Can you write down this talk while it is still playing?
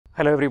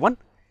Hello everyone.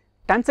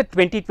 TANCET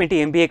 2020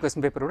 MBA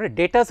question paper oda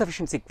data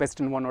sufficiency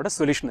question 1 oda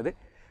solution idu.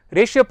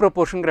 Ratio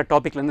proportion gra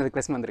topic la indha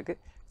question vandirukku.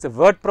 It's a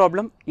word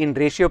problem in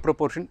ratio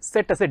proportion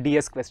set as a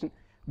DS question.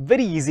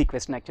 Very easy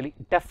question actually.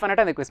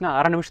 Definitely the question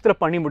 6 நிமிஷத்துல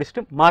பண்ணி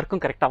முடிச்சிட்டு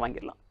மார்க்கும் கரெக்ட்டா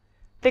வாங்கிடலாம்.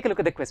 Take a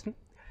look at the question.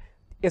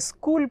 A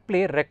school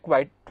play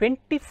required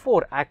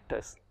 24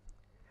 actors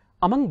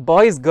among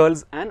boys,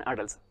 girls and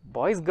adults.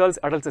 Boys, girls,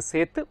 adults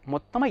சேர்த்து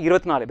மொத்தமா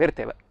 24 பேர்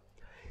தேவை.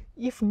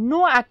 If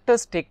no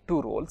actors take two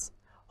roles,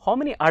 how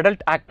many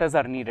adult actors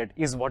are needed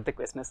is what the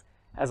question is.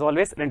 As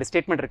always, ரெண்டு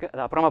statement இருக்கு,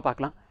 அது அப்புறமா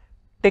பார்க்கலாம்.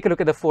 Take a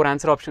look at the four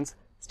answer options.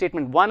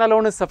 Statement 1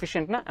 alone is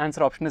sufficient na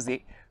answer option is A.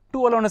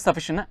 2 alone is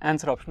sufficient na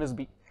answer option is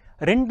B.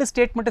 ரெண்டு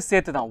statement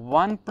சேர்த்து தான்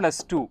 1 plus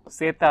 2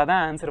 சேர்த்தா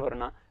தான் answer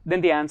வரும்னா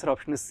then the answer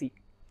option is C.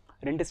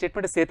 ரெண்டு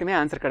statement சேர்த்துமே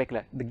answer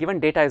கிடைக்கல. The given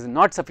data is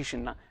not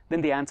sufficient na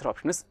then the answer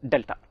option is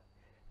delta.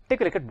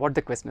 Take a look at what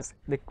the question is.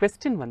 The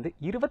question வந்து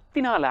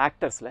 24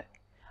 actorsல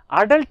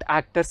adult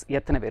actors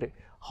எத்தனை பேர்?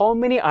 How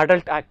many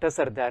adult actors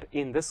are there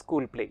in the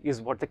school play is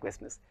what the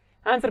question is.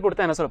 Answer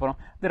கொடுத்தா என்ன சொல்ல போறோம்?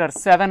 There are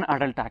 7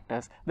 adult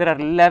actors. There are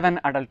 11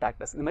 adult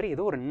actors. இந்த மாதிரி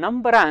ஏதோ ஒரு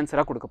நம்பரா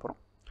ஆன்சரா கொடுக்க போறோம்.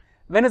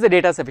 When is the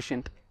data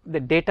sufficient?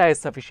 The data is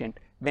sufficient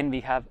when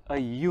we have a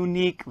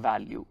unique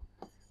value.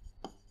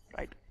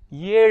 Right?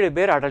 7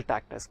 பேர் adult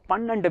actors,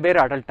 12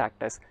 பேர் adult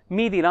actors,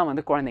 மீதிலாம்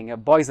வந்து குழந்தைங்க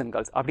boys and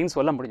girls அப்படின்னு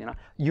சொல்ல முடிஞ்சனா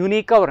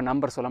யூனிக்கா ஒரு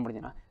நம்பர் சொல்ல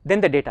முடிஞ்சனா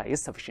then the data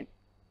is sufficient.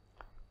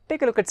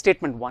 Take a look at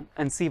statement 1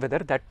 and see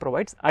whether that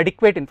provides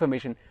adequate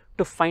information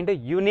to find a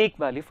unique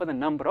value for the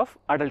number of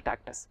adult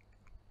actors.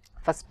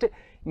 First,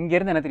 இங்க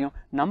இருந்து என்ன தெரியும்?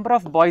 Number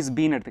of boys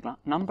B ன்னு எடுத்துக்கலாம்,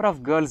 number of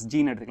girls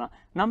G ன்னு எடுத்துக்கலாம்,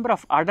 number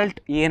of adult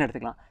A ன்னு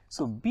எடுத்துக்கலாம்.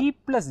 So B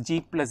plus G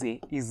plus A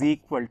is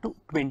equal to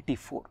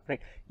 24.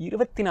 Right?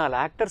 24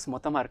 actors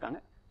மொத்தமா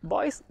இருக்காங்க.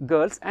 Boys,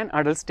 girls and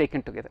adults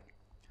taken together.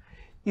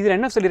 இதுல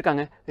என்ன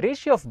சொல்லிருக்காங்க?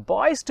 Ratio of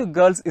boys to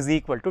girls is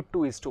equal to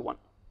 2:1.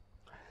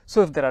 So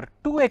if there are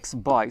 2x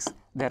boys,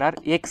 there are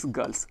x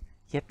girls.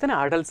 எத்தனை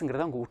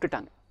adultsங்கிறத அவங்க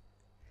விட்டுட்டாங்க.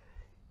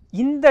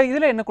 இந்த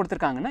இதுல என்ன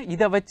கொடுத்திருக்காங்கன்னா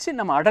இத வச்சு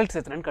நம்ம adults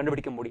எத்தனைன்னு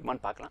கண்டுபிடிக்க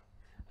முடியுமான்னு பார்க்கலாம்.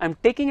 I am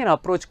taking an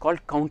approach called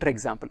counter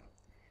example,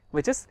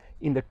 which is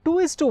in the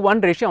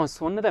 2:1 ratio அவன்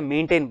சொன்னதை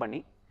maintain பண்ணி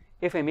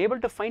if I am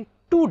able to find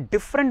two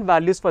different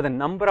values for the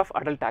number of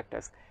adult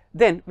actors,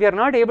 then we are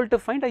not able to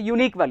find a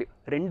unique value.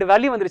 ரெண்டு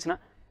value வந்துருச்சுன்னா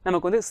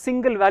நமக்கு வந்து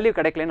single value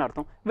கிடைக்கலன்னு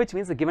அர்த்தம், which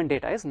means the given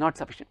data is not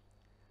sufficient.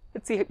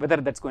 Let's see whether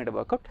that's going to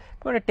work out.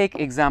 I'm going to take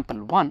example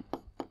 1.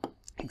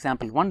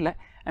 Example 1 la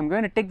I'm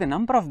going to take the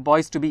number of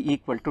boys to be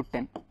equal to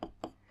 10.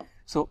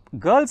 So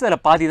girls ala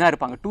பாதி தான்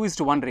இருப்பாங்க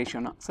 2:1 ratio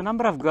na. So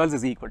number of girls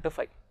is equal to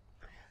 5.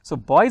 So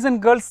boys and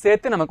girls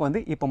சேர்த்து நமக்கு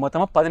வந்து இப்போ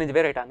மொத்தமா 15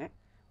 பேர் ஆயிட்டாங்க.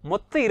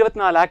 மொத்த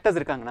 24 actors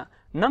இருக்காங்கன்னா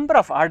number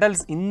of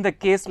adults in the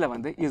caseல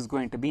வந்து is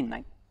going to be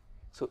 9.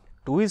 So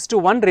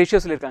 2:1 ratio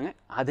சொல்லிருக்காங்க.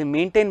 அது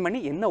மெயின்டெய்ன்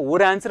பண்ணி என்ன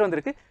ஒரு ஆன்சர்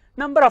வந்திருக்கு?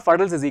 Number of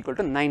adults is equal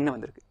to 9 ன்னு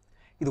வந்திருக்கு.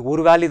 இது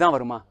ஒரு வேல்யூ தான்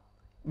வருமா?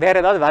 வேற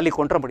ஏதாவது வேல்யூ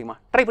கொண்டு வர முடியுமா?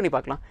 ட்ரை பண்ணி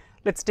பார்க்கலாம்.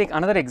 Let's take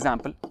another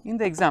example. In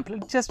the example,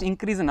 just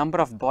increase the number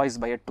of boys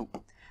by 2.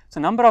 So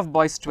number of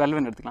boys 12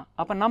 ன்னு எடுத்துக்கலாம்.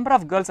 அப்ப number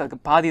of girls அதுக்கு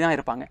பாதி தான்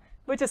இருப்பாங்க,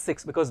 which is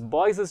 6 because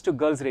boys is to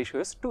girls ratio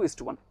is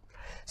 2:1.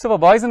 So for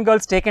boys and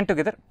girls taken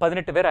together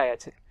 18 பேர்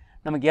ஆயாச்சு.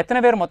 நமக்கு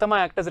எத்தனை பேர் மொத்தமா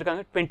ஆக்டர்ஸ்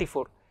இருக்காங்க?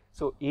 24.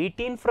 So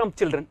 18 from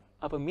children.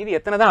 அப்ப மீதி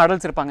எத்தனை தான்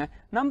adults இருப்பாங்க?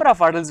 Number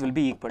of adults will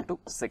be equal to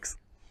 6.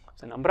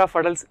 So number of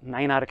adults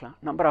 9 இருக்கலாம்,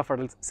 number of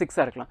adults 6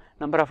 இருக்கலாம்,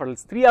 number of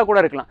adults 3 கூட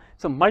இருக்கலாம்.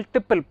 So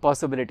multiple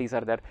possibilities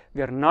are there.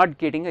 We are not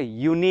getting a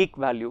unique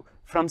value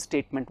from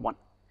statement 1.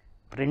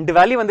 ரெண்டு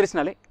value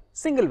வந்துருச்சுனாலே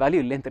single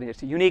value இல்லைன்னு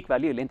தெரிஞ்சிருச்சு, unique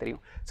value இல்லைன்னு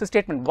தெரியும். So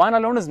statement 1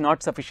 alone is not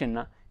sufficient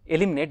na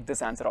eliminate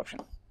this answer option.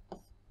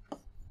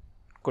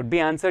 Could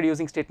be answered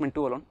using statement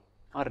 2 alone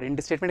or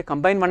ரெண்டு statement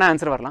combine பண்ணா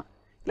answer வரலாம்,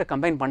 இல்ல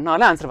combine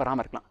பண்ணாலும் ஆன்சர்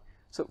வராம இருக்கலாம்.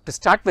 So to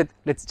start with,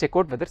 let's check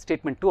out whether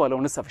statement 2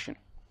 alone is sufficient.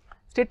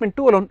 Statement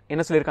 2 alone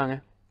என்ன சொல்லிருக்காங்க?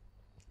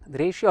 The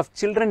ratio of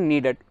children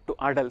needed to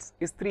adults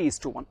is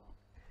 3:1.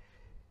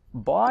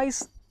 Boys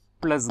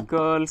plus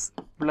girls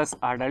plus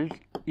adult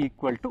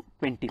equal to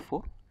 24.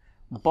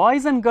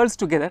 Boys and girls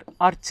together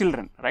are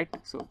children, right?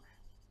 So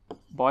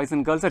boys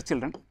and girls are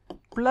children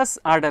plus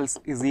adults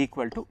is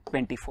equal to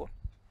 24.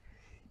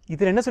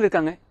 இதில் என்ன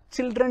சொல்லிருக்காங்க?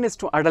 Children is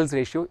to adults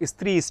ratio is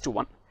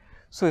 3:1.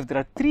 So if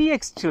there are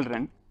 3x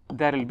children,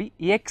 there will be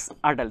x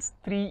adults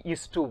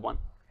 3:1.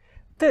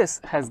 This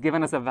has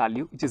given us a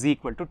value which is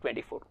equal to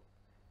 24.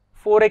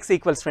 4x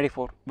equals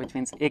 24, which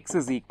means x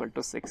is equal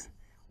to 6.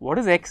 What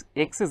is x?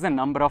 X is the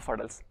number of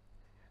adults.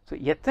 So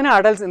எத்தனை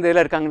adults இந்த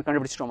இதில் இருக்காங்கன்னு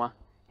கண்டுபிடிச்சிட்டோமா?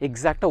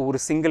 Exactly ஒரு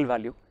single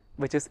value,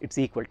 which is it's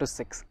equal to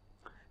 6.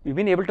 We've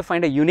been able to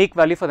find a unique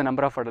value for the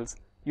number of adults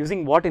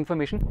using what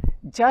information?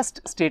 Just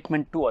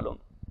statement 2 alone.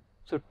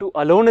 So 2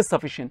 alone is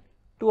sufficient.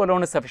 2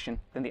 alone is sufficient.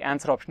 Then the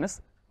answer option is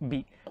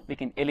B. We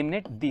can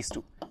eliminate these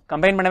two.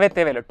 Combine பண்ணவே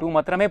தேவையில்லை, 2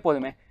 மாத்திரமே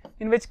போதுமே.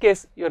 In which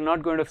case you are not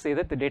going to say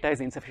that the data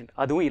is insufficient.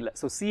 அதுவும் இல்லை.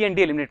 So C and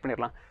D eliminate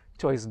பண்ணிடலாம்.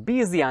 Choice B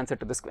is the answer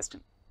to this question.